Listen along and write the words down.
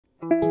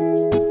Hi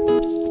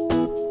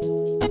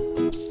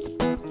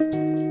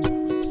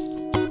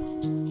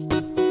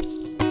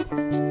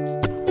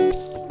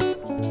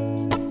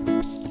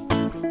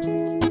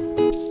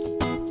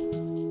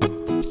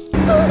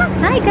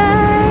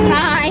guys!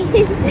 Hi!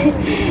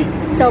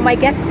 So my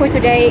guest for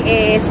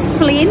today is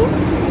Flynn,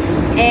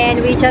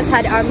 and we just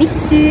had our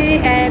mixu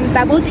and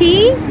bubble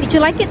tea. Did you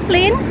like it,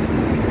 Flynn?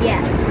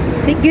 Yeah.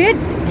 Is it good?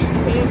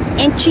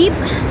 And cheap?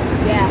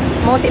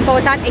 Yeah. Most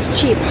important is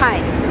cheap. Hi.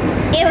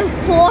 It was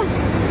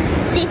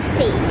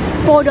 $4.60.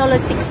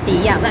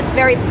 $4.60. Yeah, that's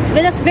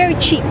very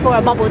cheap for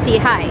a bubble tea.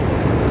 Hi.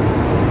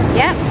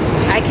 Yep.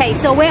 Okay,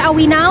 so where are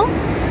we now?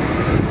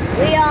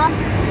 We are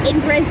in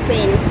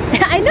Brisbane.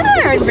 I know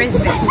we're in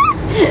Brisbane.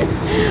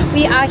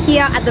 We are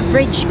here at the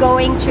bridge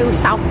going to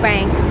South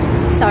Bank.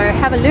 So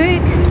have a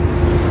look,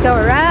 go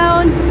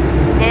around,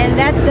 and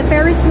that's the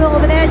Ferris wheel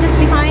over there just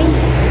behind.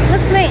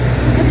 Look, Flynn,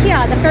 look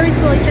here, the Ferris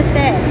wheel is just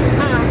there.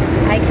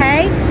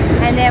 Okay,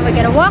 and then we're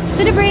gonna walk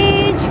to the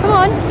bridge. Come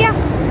on, yeah.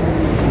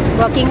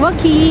 Walking.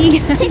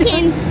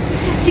 Chicken.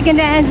 Chicken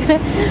dance.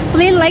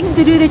 Flynn likes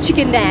to do the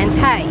chicken dance.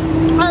 Hey.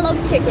 I love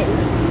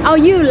chickens. Oh,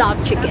 you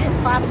love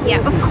chickens. Yeah,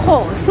 of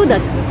course. Who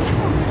doesn't?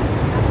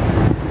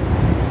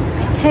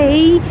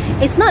 Okay,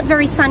 it's not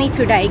very sunny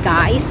today,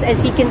 guys.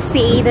 As you can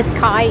see, the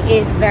sky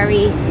is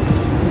very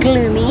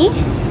gloomy.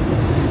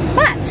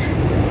 But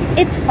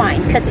it's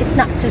fine because it's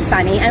not too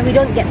sunny and we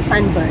don't get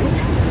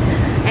sunburnt.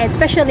 And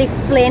especially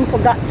Flynn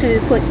forgot to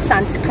put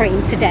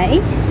sunscreen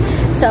today.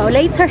 So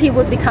later he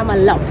would become a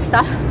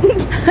lobster.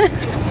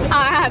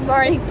 I have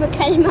already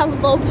become a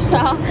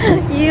lobster.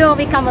 You'll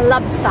become a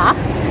lobster.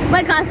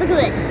 My God, look at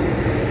this.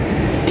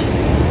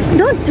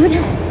 Don't do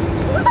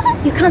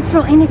that. You can't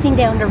throw anything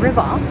there on the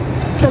river.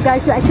 So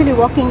guys, we're actually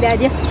walking there,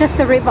 just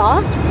the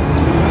river.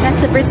 That's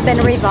the Brisbane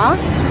River.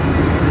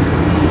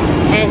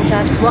 And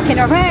just walking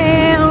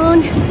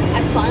around.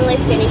 I finally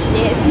finished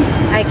it.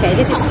 Okay,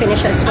 this is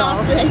finished as well.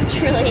 After a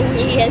trillion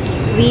years.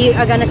 We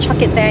are gonna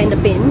chuck it there in the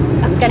bin.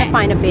 So we're gonna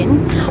find a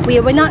bin. We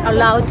were not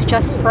allowed to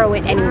just throw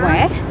it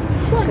anywhere,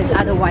 because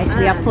otherwise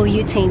we are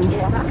polluting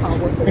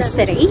the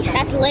city.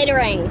 That's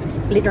littering.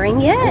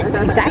 Littering, yeah,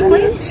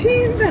 exactly.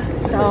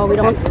 So we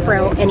don't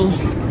throw any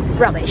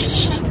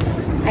rubbish.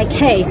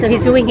 Okay, so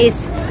he's doing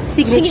his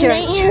signature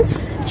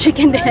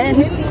chicken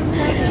dance.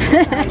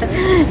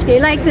 He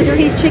likes to do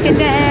his chicken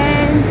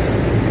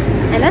dance.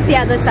 And that's the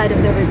other side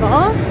of the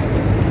river.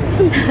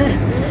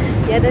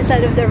 The other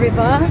side of the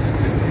river.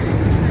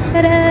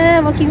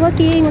 Ta-da! Walking.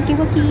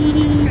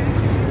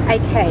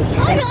 Okay.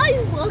 Hi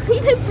guys, welcome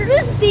to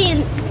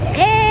Brisbane.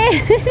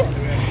 Hey.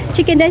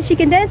 Chicken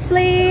dance,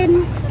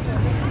 Flynn.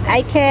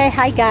 Okay,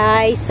 hi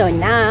guys. So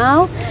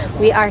now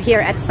we are here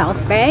at South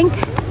Bank.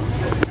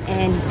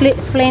 And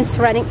Flynn's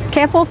running.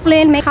 Careful,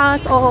 Flynn, make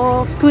cars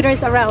or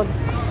scooters around.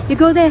 You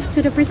go there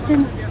to the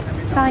Brisbane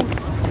sign.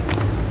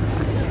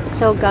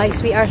 So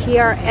guys, we are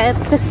here at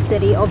the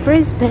city of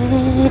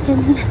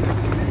Brisbane.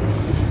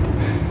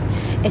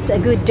 It's a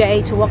good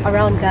day to walk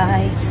around,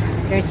 guys.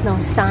 There's no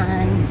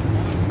sun.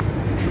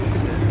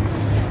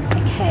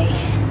 Okay.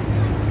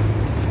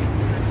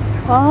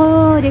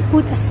 Oh, they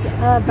put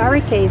a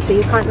barricade so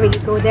you can't really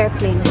go there,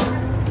 Flynn.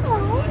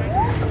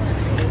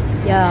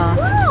 Yeah.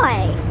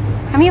 Why?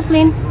 Come here,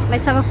 Flynn.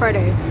 Let's have a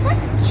photo.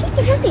 That's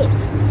chicken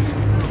nuggets.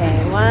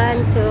 Okay,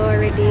 1, 2,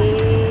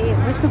 ready.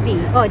 Where's the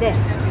bee? Oh, there.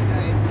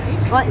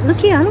 Oh, look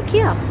here.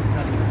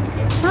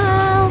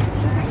 Smile.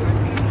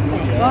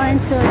 Okay, 1,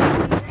 2,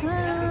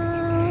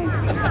 smile.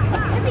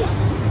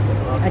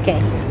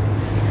 Okay.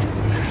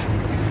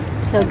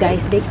 So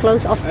guys, they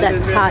close off that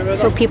part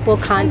so people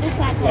can't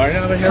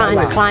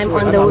climb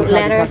on the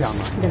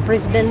ladders, the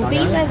Brisbane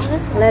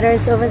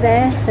ladders over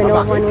there, so no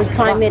one would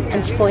climb it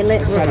and spoil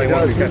it.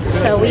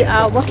 So we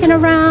are walking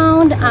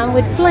around. I'm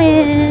with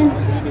Flynn,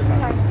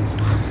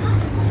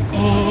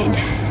 and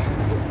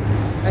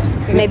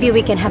maybe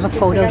we can have a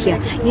photo here.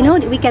 You know,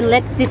 we can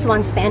let this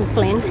one stand,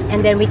 Flynn,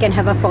 and then we can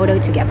have a photo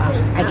together.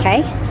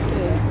 Okay?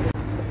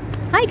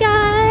 Hi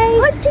guys.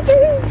 What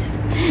chickens?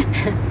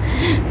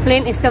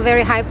 Flynn is still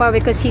very hyper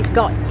because he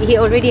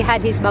already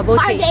had his bubble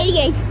tea.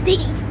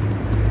 ADHD.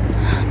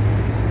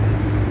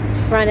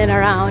 He's running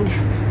around.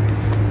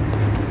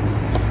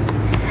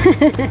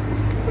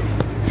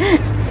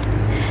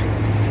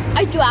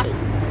 I do.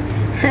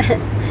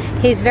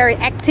 He's very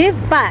active,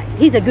 but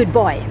he's a good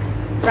boy.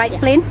 Right, Yeah.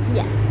 Flynn?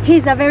 Yeah.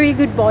 He's a very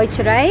good boy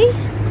today.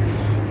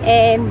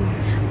 And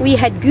we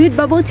had good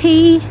bubble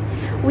tea.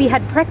 We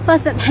had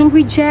breakfast at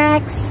Hungry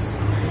Jack's.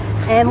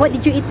 And what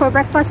did you eat for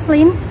breakfast,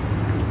 Flynn?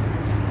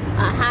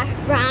 A hash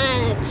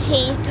brown and a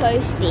cheese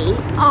toasty.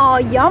 Oh,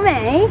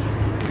 yummy!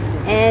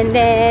 And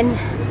then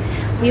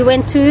we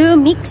went to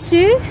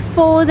Mixu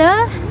for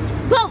the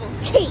Bubble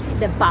tea.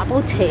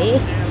 bubble tea.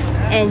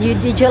 And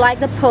did you like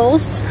the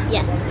pearls?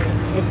 Yes.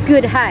 It's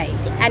good, hey,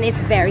 and it's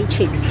very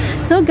cheap.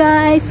 So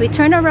guys, we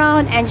turn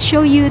around and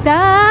show you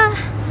the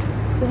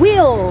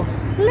wheel.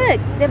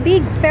 Look, the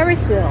big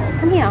Ferris wheel.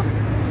 Come here.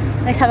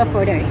 Let's have a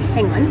photo.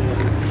 Hang on.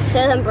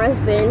 Says in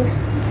Brisbane.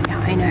 Yeah,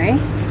 I know.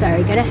 So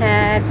we're gonna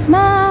have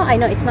smile. I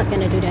know it's not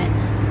gonna do that.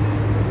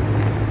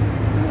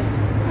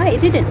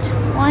 It didn't.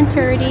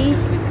 1:30.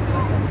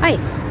 Hi,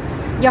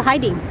 you're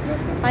hiding.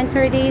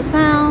 1:30 as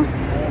well.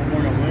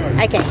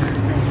 Okay.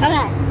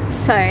 Okay.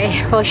 So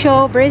we'll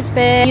show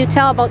Brisbane. You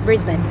tell about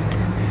Brisbane.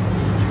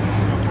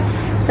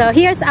 So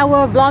here's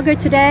our vlogger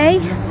today.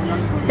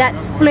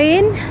 That's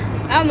Flynn.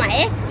 Oh my,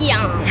 it's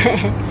young.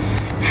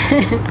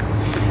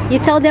 You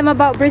tell them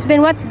about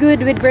Brisbane. What's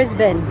good with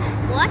Brisbane?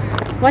 What?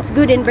 What's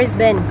good in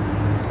Brisbane?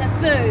 The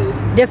food.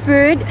 The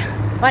food.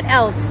 What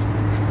else?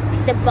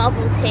 The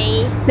bubble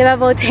tea. The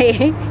bubble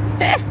tea.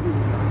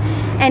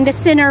 And the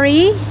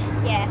scenery.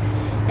 Yes.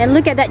 And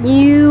look at that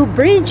new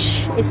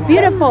bridge. It's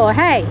beautiful.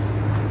 Hey. It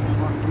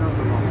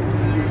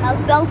was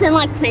built in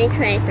like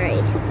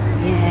 2023.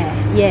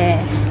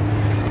 Yeah.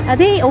 Are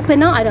they open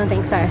now? I don't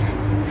think so.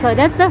 So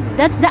that's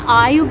the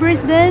Eye of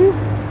Brisbane.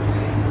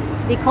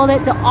 They call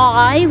it the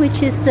Eye,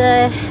 which is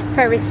the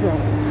Ferris wheel.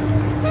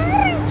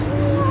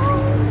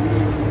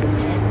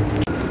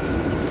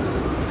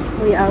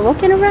 We are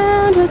walking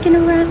around.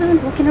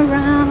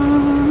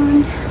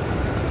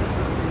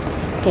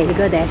 Okay, we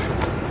go there.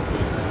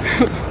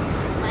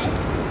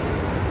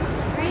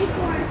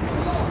 Rainforest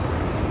walk.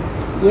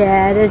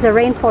 Yeah, there's a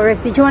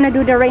rainforest. Did you want to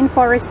do the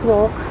rainforest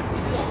walk?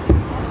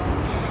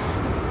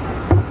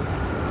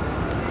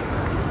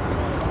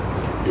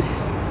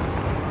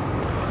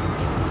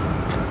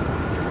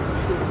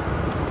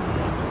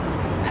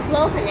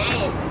 Killed an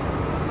ant.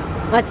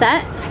 What's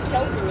that? I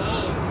killed an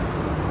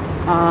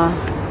ant.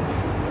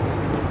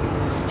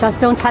 Just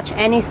don't touch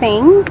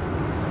anything.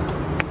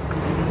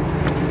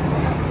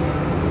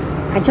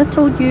 I just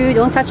told you,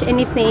 don't touch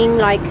anything.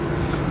 Like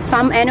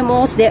some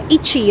animals, they're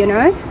itchy, you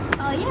know.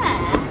 Oh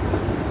yeah.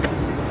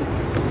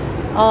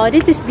 Oh,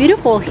 this is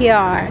beautiful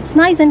here. It's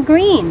nice and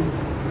green.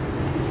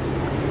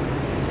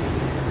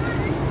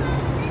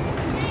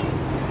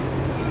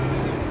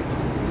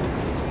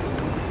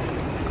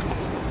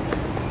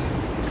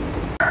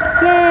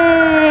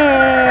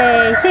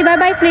 Yay! Say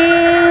bye-bye,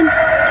 Flynn.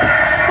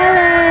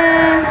 Hello.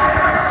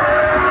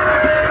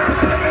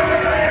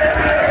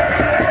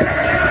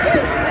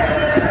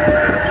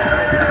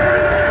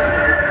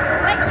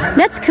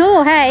 That's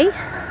cool, hey? Yes.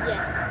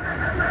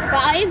 But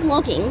I was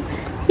looking.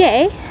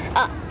 Yeah.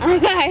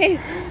 Okay.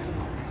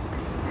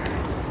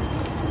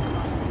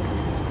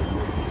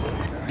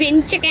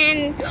 Bin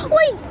chicken.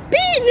 Wait,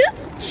 bin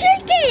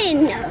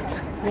chicken.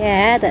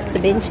 Yeah, that's a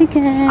bin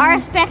chicken. I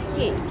respect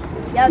you.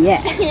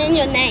 There's chicken in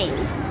your name.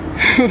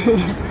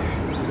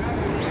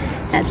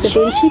 That's the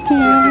bin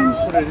chicken.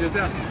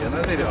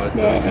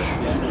 Yeah.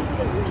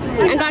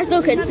 And guys,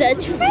 look at the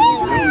tree.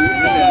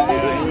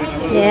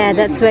 Yeah,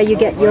 that's where you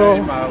get your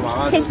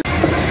ticket.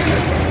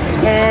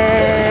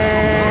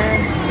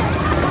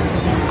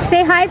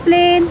 Say hi,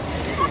 Flynn.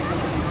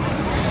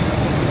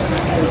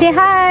 Say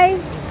hi.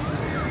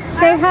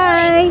 Say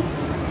hi.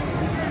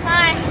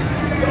 Hi.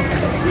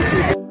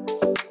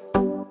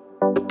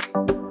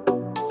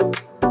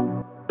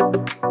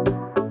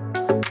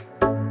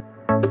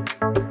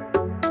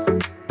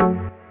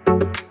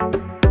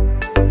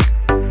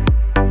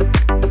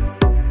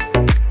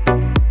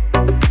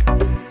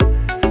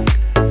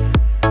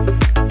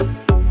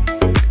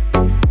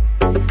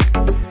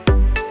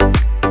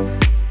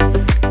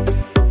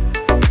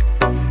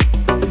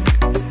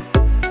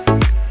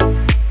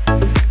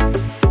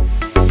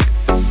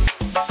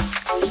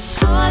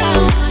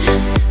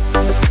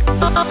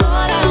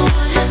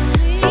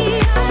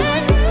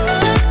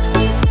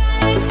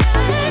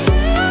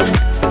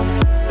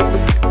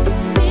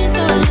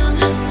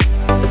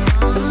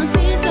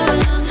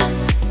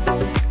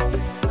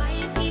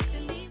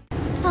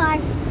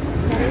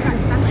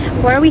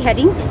 Where are we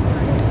heading?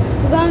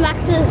 We're going back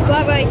to the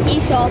bubble tea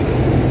shop.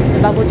 The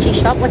bubble tea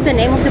shop? What's the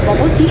name of the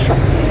bubble tea shop?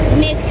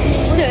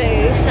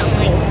 Mixu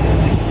something.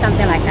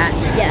 Something like that.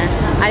 Yeah.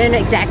 I don't know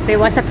exactly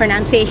what's the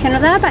pronunciation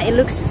of that, but it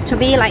looks to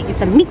me like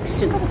it's a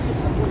mixu.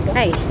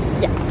 Hey.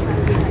 Yeah.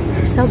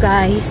 So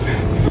guys,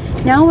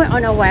 now we're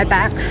on our way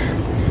back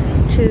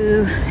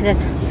to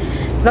that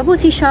bubble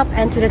tea shop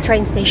and to the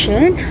train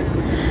station.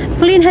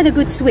 Flynn had a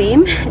good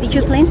swim. Did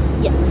you, Flynn?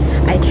 Yeah.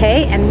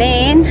 Okay, and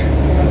then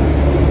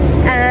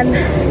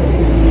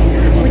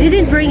we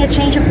didn't bring a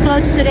change of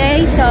clothes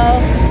today, so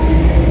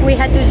we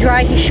had to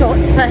dry his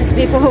shorts first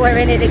before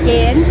wearing it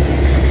again.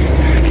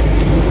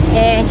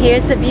 And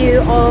here's the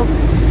view of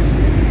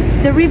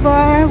the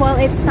river while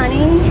it's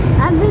sunny.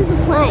 And there's a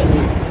plane.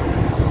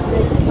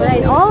 There's a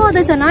plane. Oh,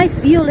 there's a nice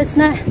view. Let's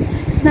not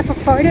a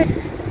photo.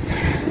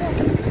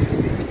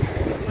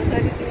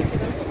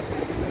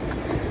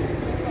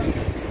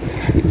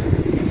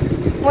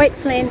 Wait,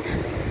 Flynn.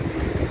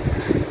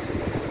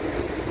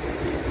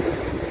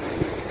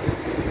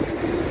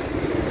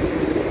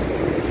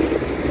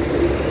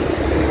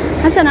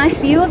 That's a nice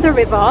view of the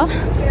river.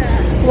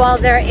 Yeah. While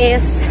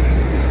there's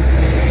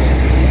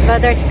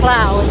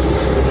clouds.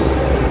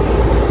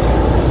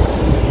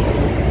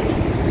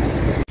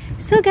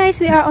 So guys,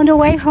 we are on the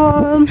way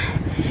home.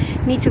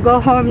 Need to go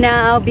home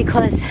now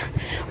because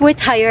we're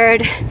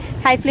tired.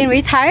 Hi Flynn, were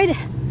you tired?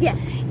 Yes.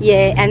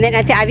 Yeah, and then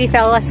Auntie Ivy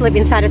fell asleep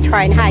inside the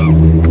train. Hi.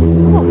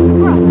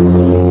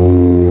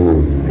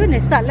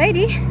 Goodness, that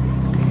lady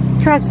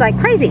drives like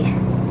crazy.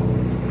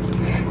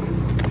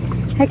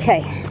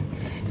 Okay,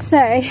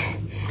 so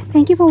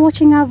thank you for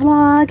watching our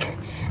vlog,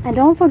 and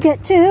don't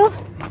forget to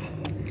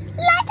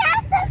like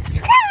and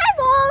subscribe,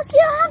 or else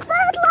you have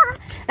bad luck.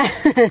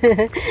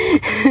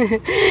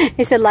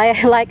 He said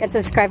like and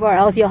subscribe, or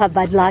else you'll have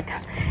bad luck.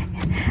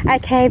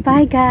 Okay,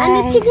 bye guys.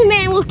 And the chicken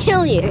man will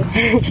kill you.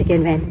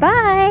 Chicken man,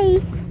 bye.